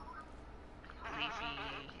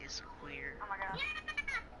 Leafy is queer. Oh my god.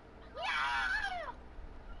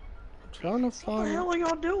 I'm trying to What the find. hell are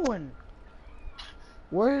y'all doing?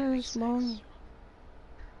 Where's mine?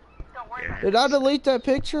 Don't worry about it. Did I delete that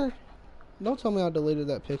picture? Don't tell me I deleted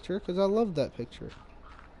that picture, because I love that picture.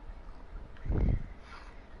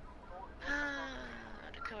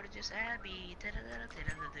 Dakota, just add me.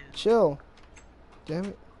 Da-da-da-da-da-da-da. Chill. Damn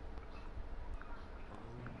it.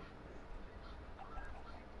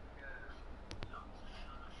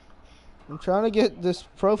 I'm trying to get this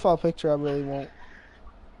profile picture I really want.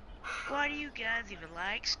 Why do you guys even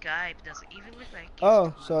like Skype? Doesn't even look like it.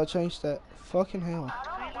 Oh, so I changed that. Fucking hell. I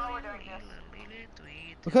don't know why we're doing this.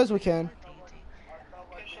 Because we can.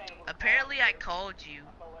 Apparently I called you.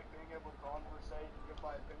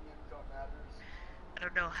 I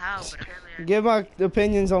don't know how, but apparently I... Give my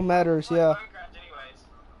opinions on matters, yeah.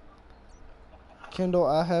 Kendall,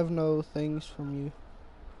 I have no things from you.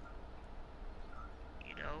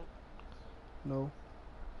 You know? No.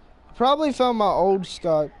 Probably found my old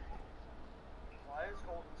Skype.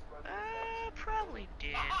 Probably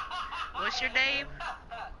did. What's your name?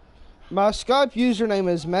 My Skype username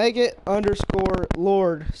is maggot underscore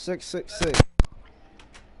Lord 666.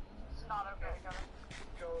 It's not okay,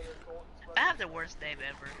 I have the worst name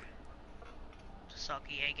ever.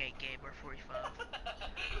 Tasaki A8 Gamer 45.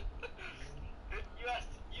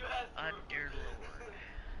 Underlord.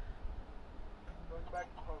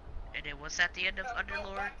 And then what's at the end of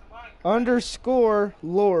Underlord? Underscore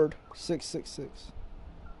Lord 666.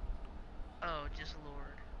 Oh, just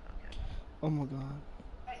Lord. Okay. Oh my god.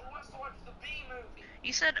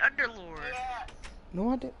 You said Underlord. No,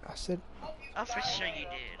 I didn't. I said. Oh, for sure you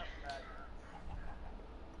did.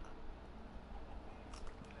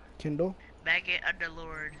 Kendall. Maggot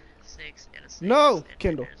Underlord 6 and a 6. No, and then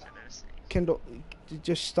Kendall. there's another 6. Kendall,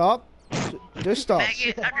 just stop. Just stop.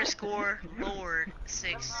 Maggot underscore Lord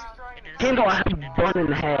 6 and then a Kendall, I 6, have and then fun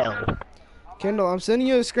in hell. Kendall, I'm sending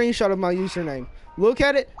you a screenshot of my username. Look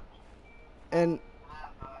at it, and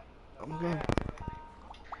I'm going.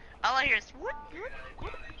 all I hear is what?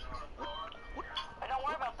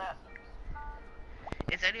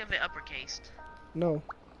 Is any of it uppercased? No,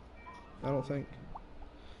 I don't think.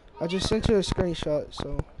 I just sent you a screenshot,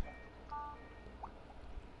 so. The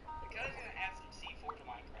guy's gonna add some C4 to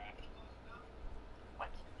Minecraft.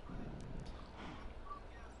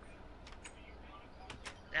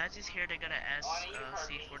 I just hear they're gonna add Oh, you heard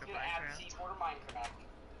me. C4 to He's gonna add Minecraft. C4 to Minecraft.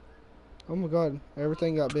 Oh my god,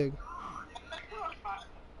 everything got big.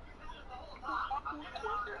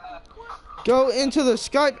 Go into the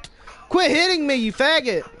Skype. Quit hitting me, you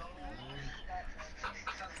faggot.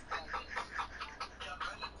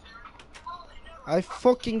 I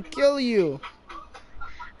fucking kill you.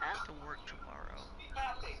 I have to work tomorrow.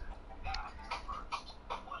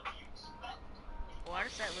 Why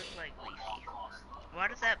does that look like Leafy? Why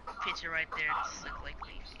does that picture right there just look like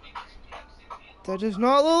Leafy? That does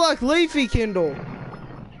not look like Leafy, Kindle.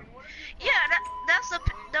 Yeah, that's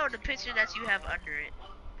the picture that you have under it.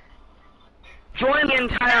 Join the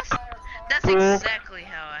entire That's exactly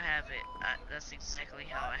how I have it. That's exactly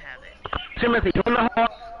how I have it. Timothy. Join the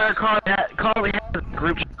whole call we have the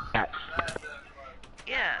group chat.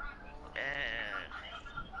 Yeah.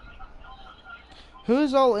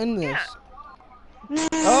 Who's all in this? Yeah.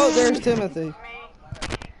 Oh, there's Timothy.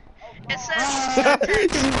 It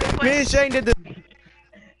says Me and Shane did this.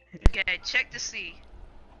 okay, check to see.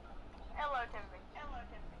 Hello, Timothy. Hello,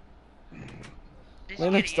 Timothy. Did you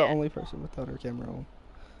Lennox get the it yet? only person without her camera on.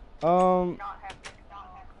 Not happening. Not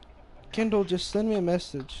happening. Kendall, just send me a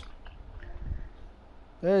message.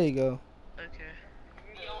 There you go. Okay.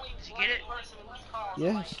 Did you get it?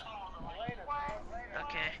 Yes.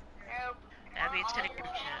 Okay. Add me to the group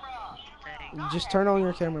chat. Dang. Just turn on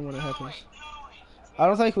your camera when it happens. I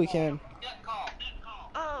don't think we can.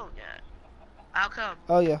 Oh, yeah. I'll come.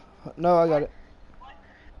 Oh yeah. No, I got it.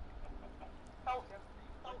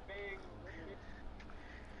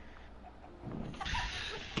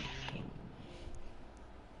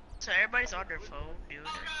 So everybody's on their phone doing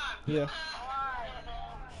it. Yeah.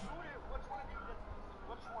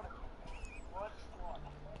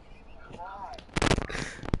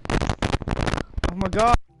 Oh my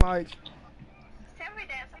god, Mike. Timothy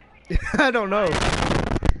dancing. I don't know.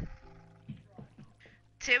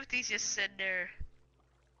 Timothy's just sitting there,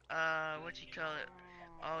 what you call it?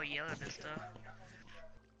 Oh, yelling and stuff.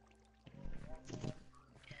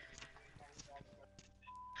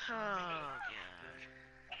 Oh, God.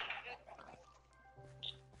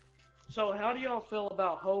 So how do y'all feel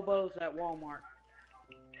about hobos at Walmart?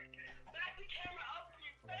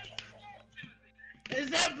 Is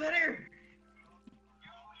that better?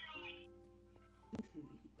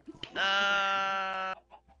 Oh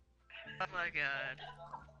my god.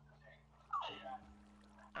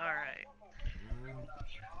 Alright.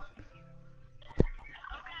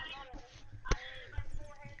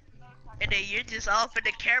 And then you're just off in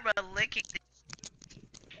the camera licking the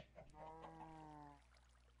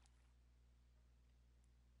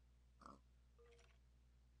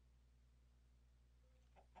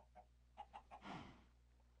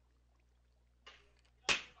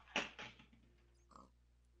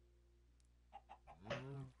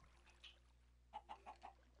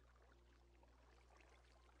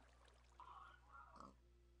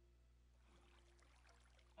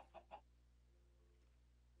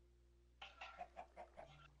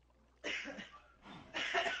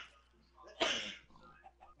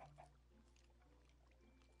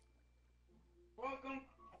Welcome.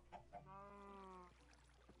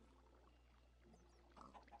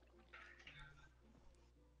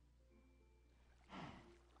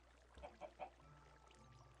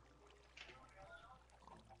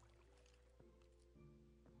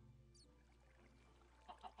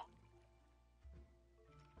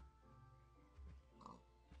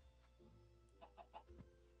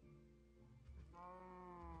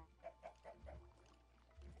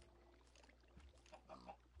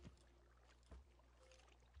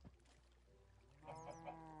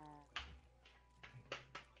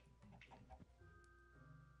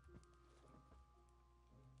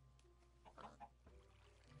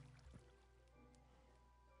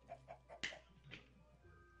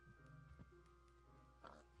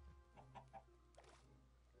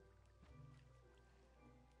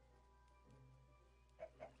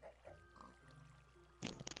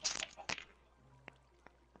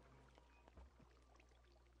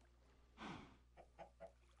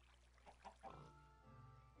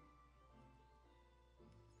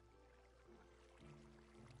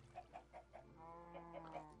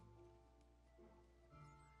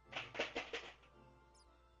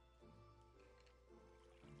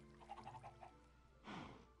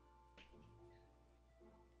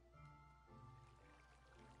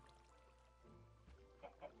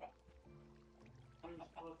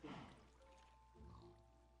 Fluffy.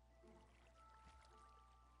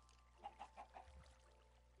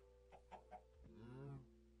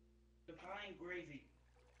 Define gravy.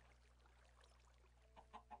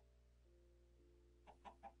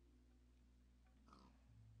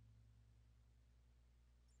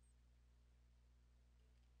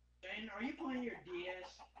 Shane, are you playing your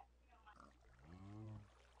DS?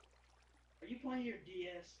 Are you playing your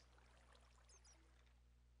DS?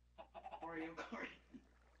 Mario Kart.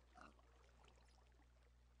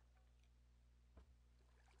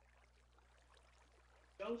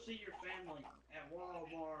 Go see your family at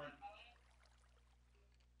Walmart.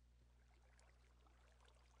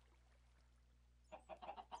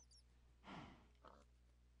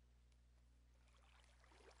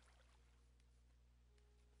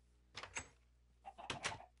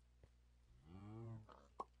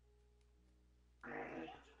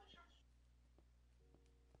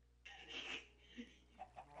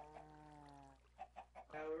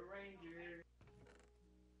 Power Ranger.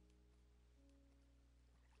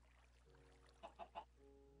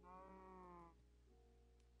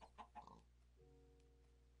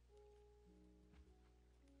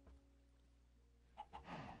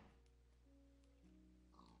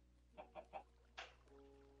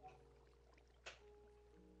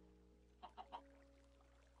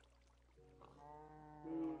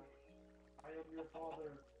 I am your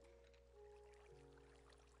father.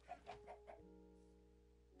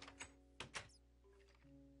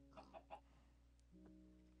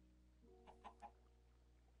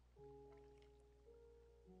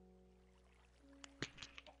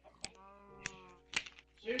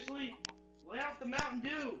 Seriously? Lay off the Mountain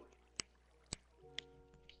Dew!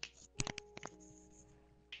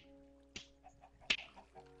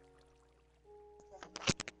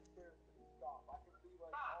 Stop. I can see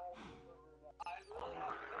like all the burger that.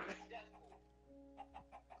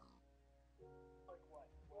 Like what?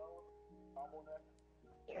 12? Bobbleneck?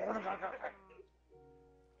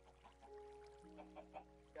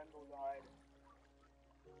 Kendall died.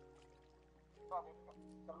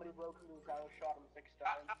 Somebody broke into his house, shot him 6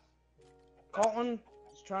 times. Colton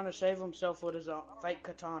is trying to save himself with his fake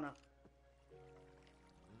katana.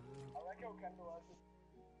 I like how Kendall has his...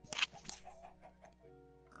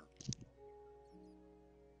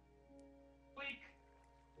 Weak!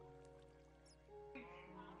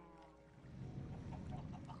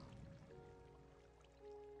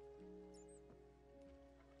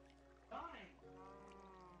 Fine!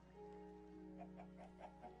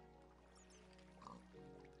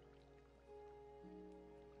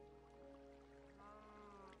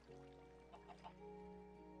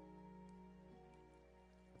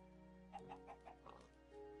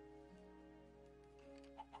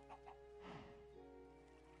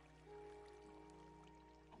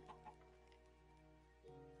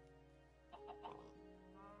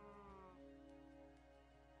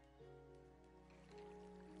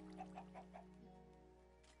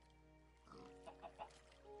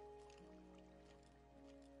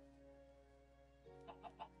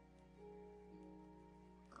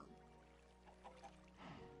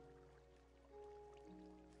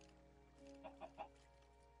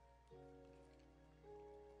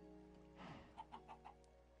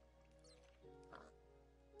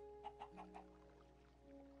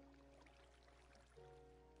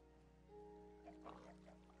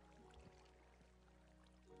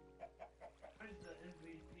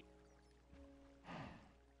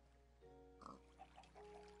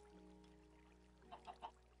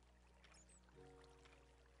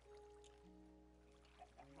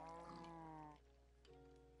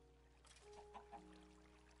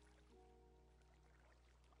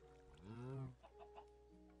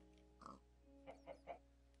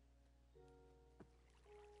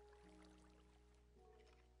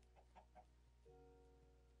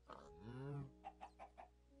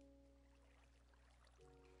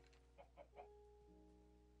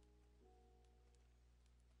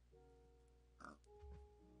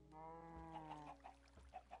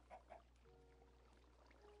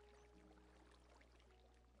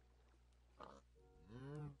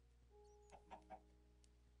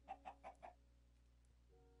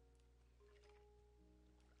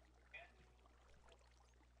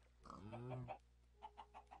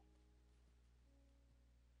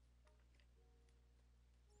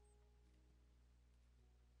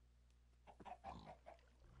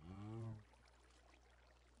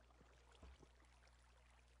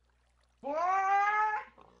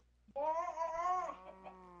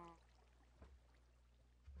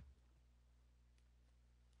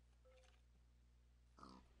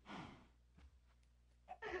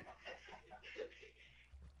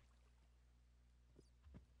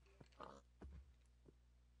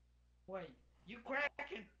 Wait, you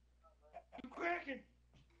cracking? You cracking?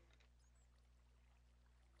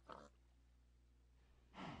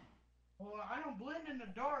 Well, I don't blend in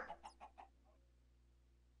the dark.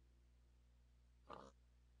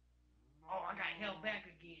 Oh, I got held back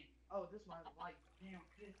again. Oh, this one has a light. Damn,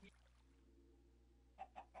 this.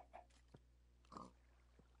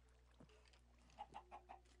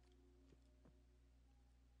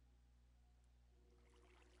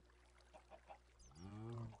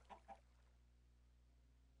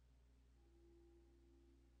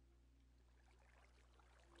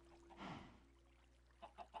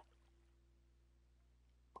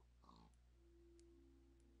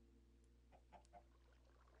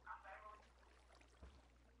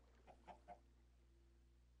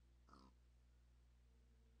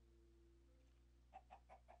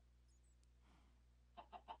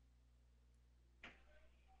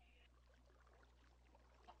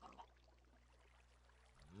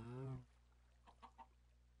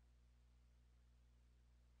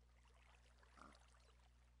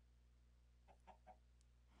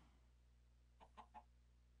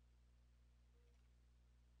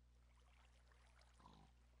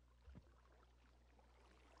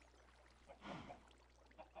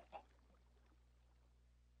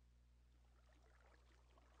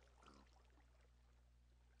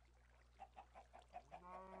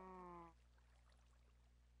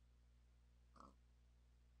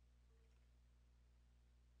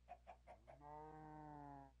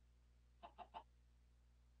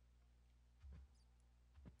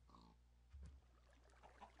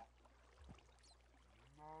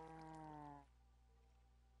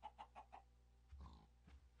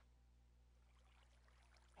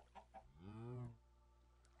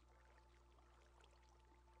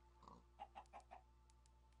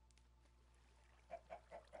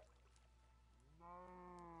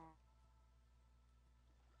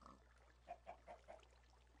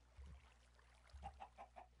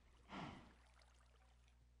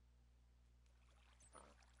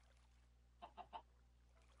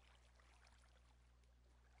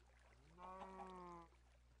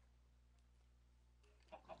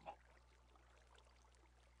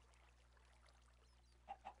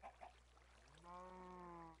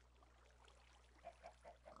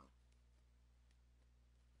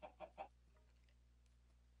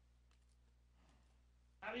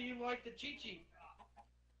 How do you like the Chi-Chi?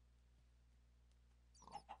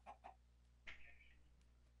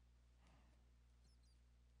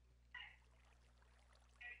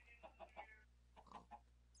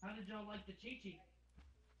 How did y'all like the Chi-Chi?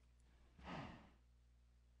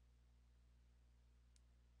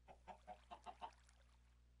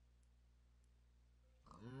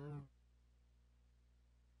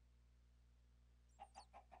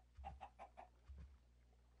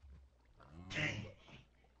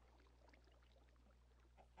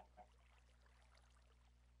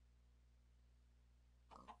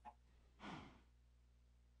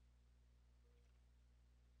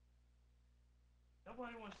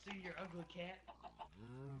 Nobody wants to see your ugly cat.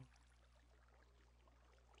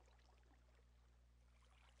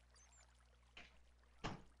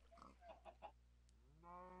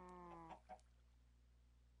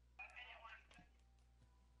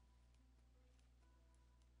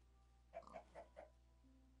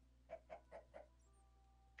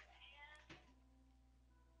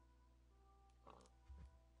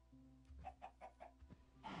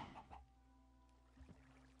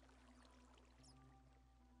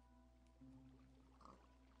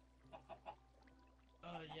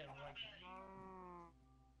 Yeah, right.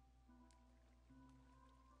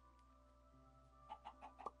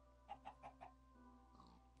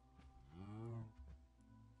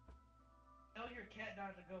 Tell your cat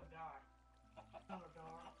dog to go die. Not a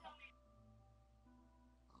dog.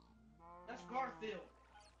 That's Garfield.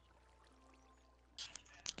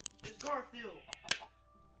 It's Garfield.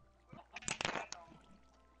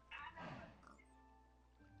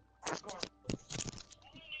 Garfield.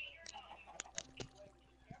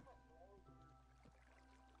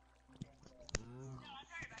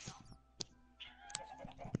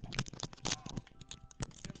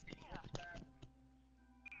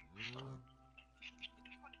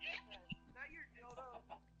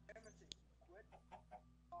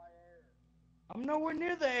 I'm nowhere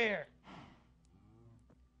near the air.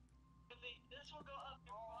 This will go up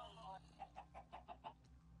your phone.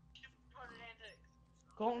 Retarded antics.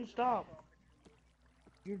 Colton, stop.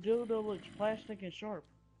 Your dildo looks plastic and sharp.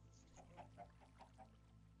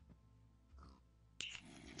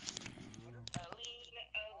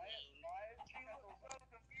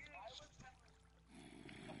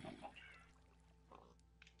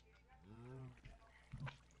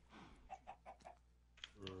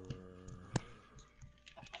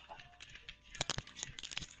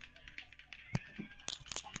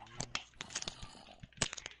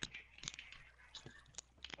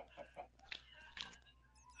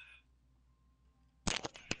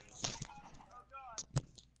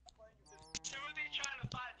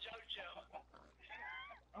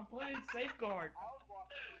 Safeguard.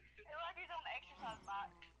 It's like he's on the exercise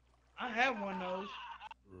bike. I have one of those.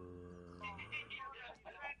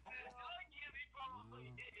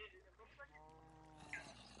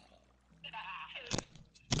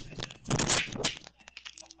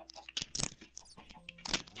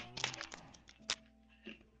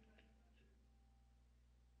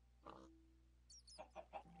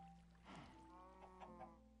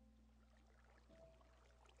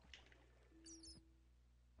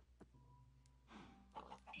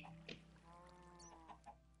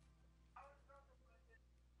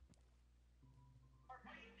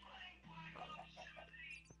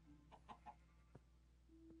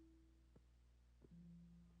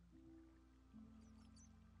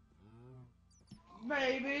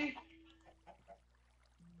 Maybe.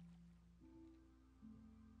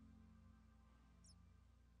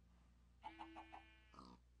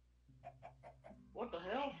 What the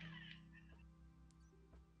hell?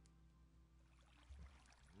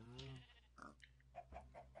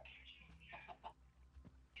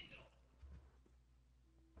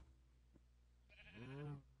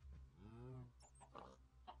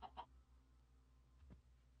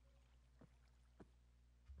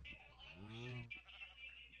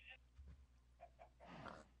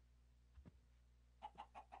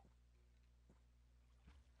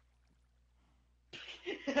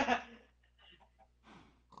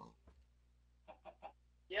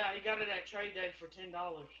 Yeah, he got it at trade day for $10.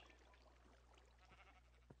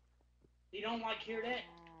 You don't like hear that?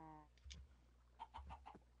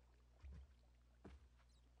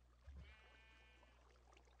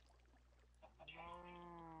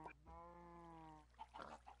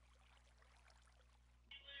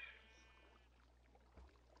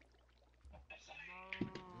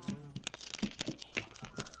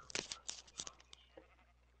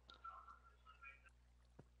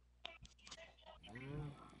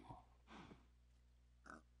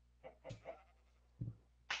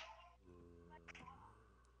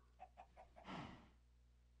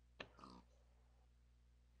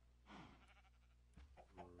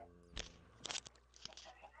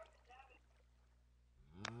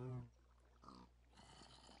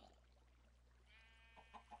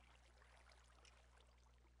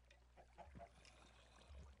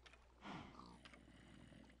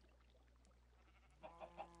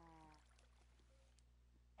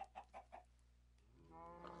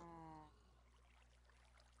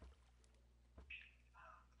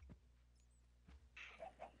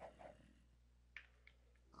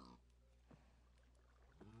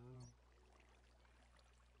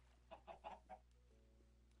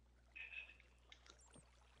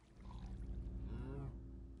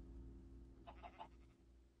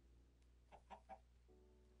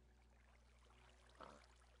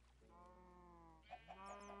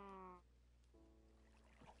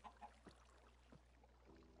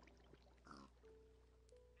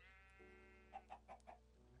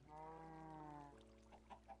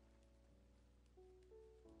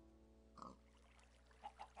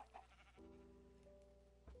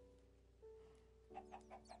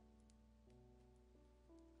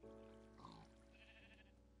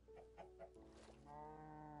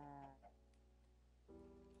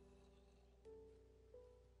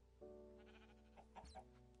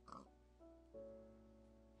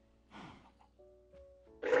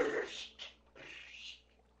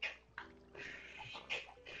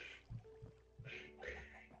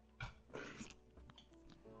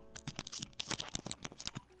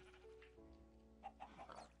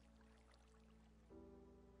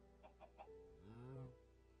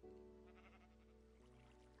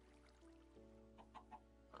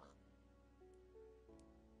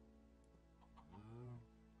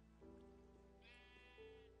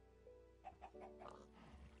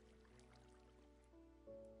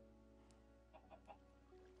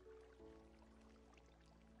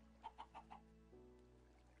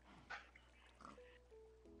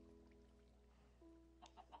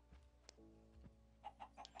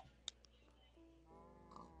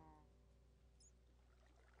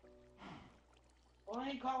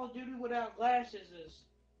 Playing Call of Duty without glasses is,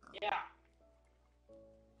 yeah.